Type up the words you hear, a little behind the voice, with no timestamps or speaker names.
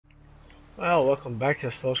Well, welcome back to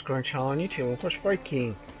the Slow Scrolling Channel on YouTube. Of course,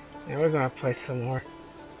 Breaking, and we're gonna play some more.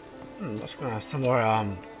 Let's go on some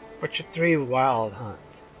more. Witcher 3 Wild Hunt.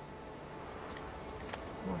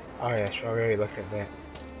 Oh yes, I already looked at that.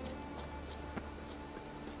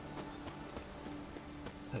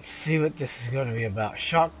 Let's see what this is going to be about.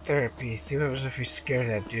 Shock therapy. See what happens if you scare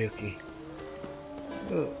that dookie.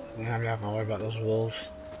 Ooh, now I'm not gonna worry about those wolves.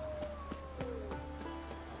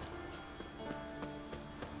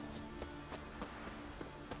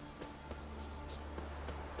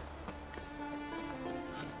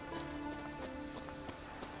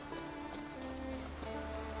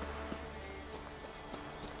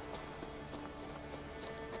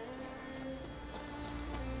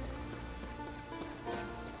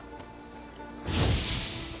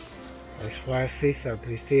 That's why I see so,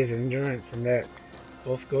 because you see his endurance and that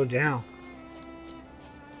both go down.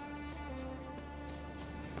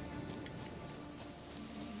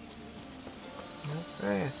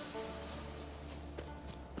 Okay.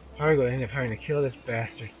 Probably gonna end up having to kill this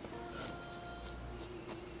bastard.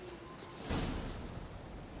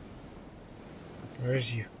 Where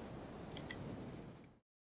is you?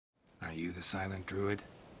 Are you the silent druid?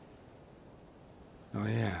 Oh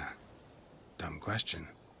yeah. Dumb question.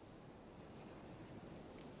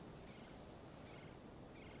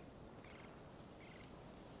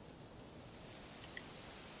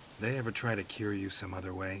 They ever try to cure you some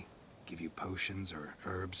other way? Give you potions or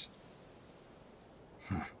herbs?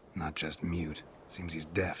 Not just mute. Seems he's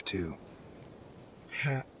deaf too.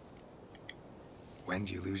 When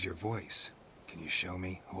do you lose your voice? Can you show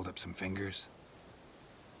me? Hold up some fingers?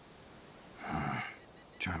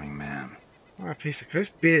 Charming man. What a piece of Chris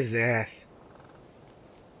beat his ass.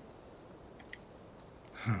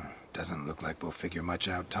 Doesn't look like we'll figure much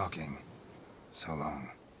out talking. So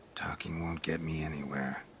long. Talking won't get me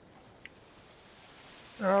anywhere.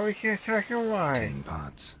 Oh, we can't attack him. Why? Tin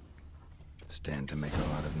pots. Stand to make a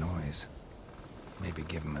lot of noise. Maybe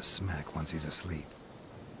give him a smack once he's asleep.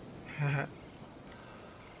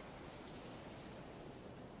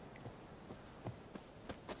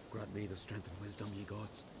 Grant me the strength and wisdom, ye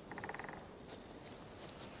gods.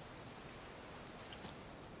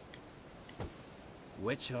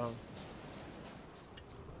 Witcher.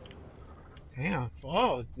 Damn.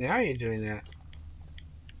 Oh, now you're doing that.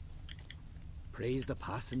 Praise the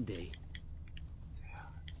passing day.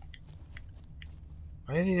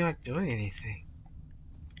 Why is he not doing anything?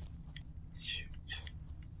 Shoot.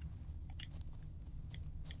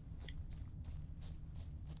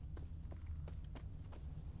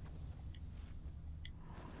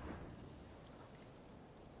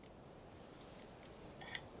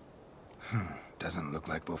 Doesn't look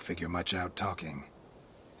like we'll figure much out talking.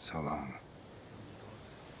 So long.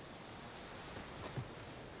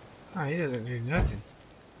 Oh, he doesn't do nothing.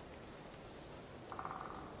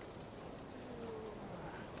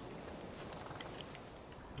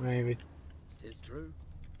 Maybe. 'Tis true.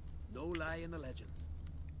 No lie in the legends.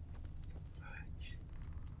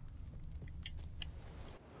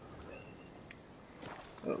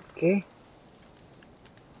 Okay.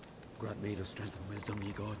 Grant me the strength and wisdom,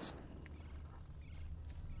 ye gods.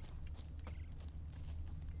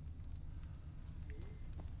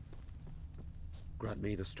 Grant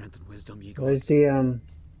me the strength and wisdom, ye Where's gods. the I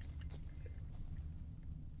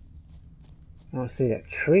don't see that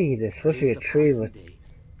tree. There's supposed to be a tree with. Day.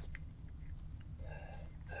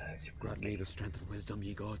 Grant me the strength and wisdom,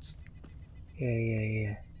 ye gods.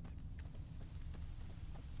 Yeah.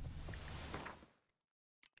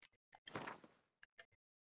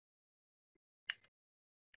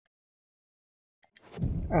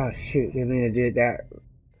 Oh shoot, didn't mean to do that.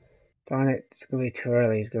 Darn it, it's gonna be too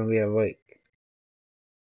early, he's gonna be awake.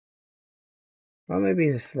 Well, maybe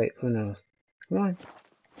he's asleep, who knows. Come on.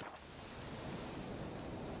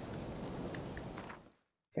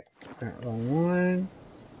 Okay, got one.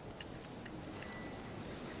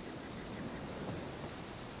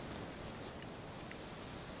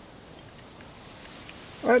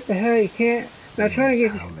 What the hell, you can't? Now trying to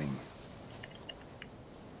get howling.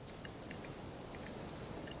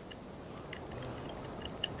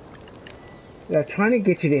 They're trying to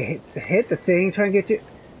get you to hit the thing, trying to get you.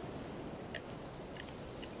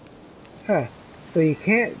 Huh. So you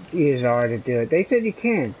can't use R to do it. They said you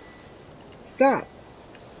can. Stop.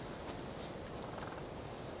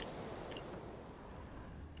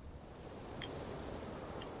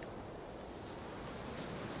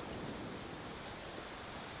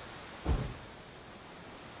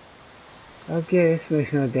 Okay, this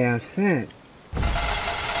makes no damn sense.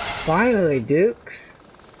 Finally, Dukes.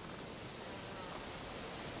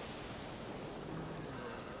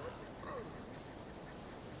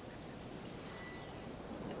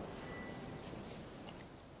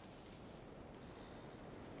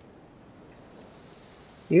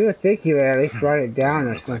 You would think you would at least write it down Doesn't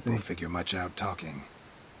or look like we'll something. figure much out talking.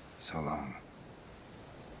 So long.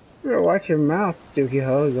 You better watch your mouth, Dookie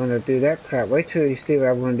Ho. You're gonna do that crap. Wait till you see what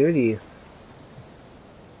I'm gonna do to you.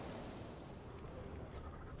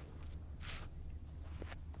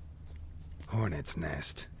 Hornet's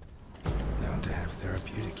nest. Known to have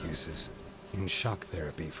therapeutic uses. In shock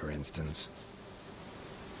therapy, for instance.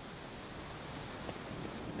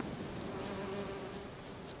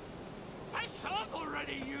 I saw it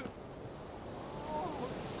already, you. Oh,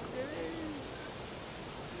 Dave.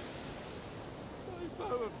 My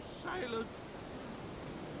vow of silence.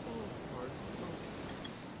 Oh,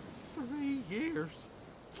 pardon. 3 years.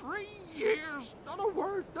 3 years. Not a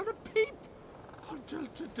word, not a peep. Until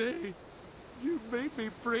today, you made me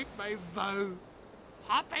break my vow.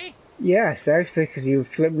 Happy? Yes, actually, because you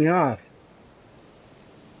flipped me off.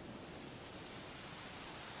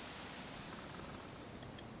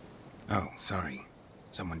 Oh, sorry.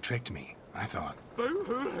 Someone tricked me, I thought.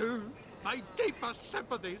 Boo-hoo-hoo. My deepest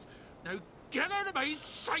sympathies. Now get out of my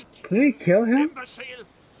sight. Can we kill him? Imbecile.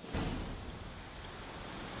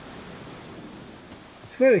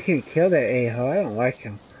 I swear we can't kill that a-hole. I don't like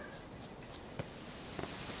him.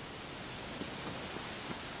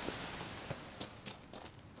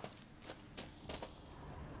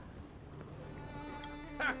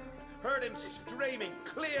 Heard him screaming,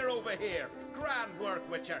 clear over here. Grand work,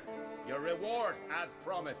 Witcher. Your reward, as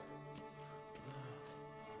promised.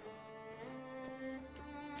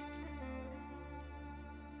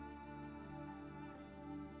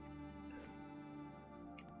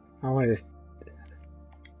 I want to.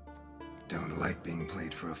 Don't like being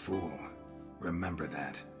played for a fool. Remember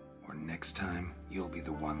that. Or next time, you'll be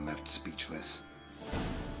the one left speechless.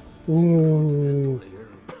 Ooh.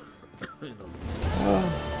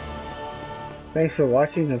 Thanks for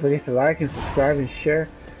watching. Don't forget to like and subscribe and share.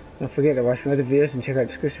 Don't forget to watch my other videos and check out the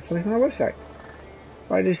description for links on my website.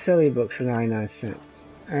 I do silly books for 99 cents.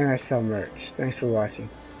 And I sell merch. Thanks for watching.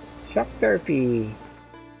 Shock therapy.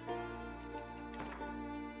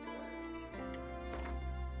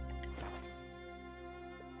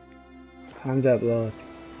 Time to upload.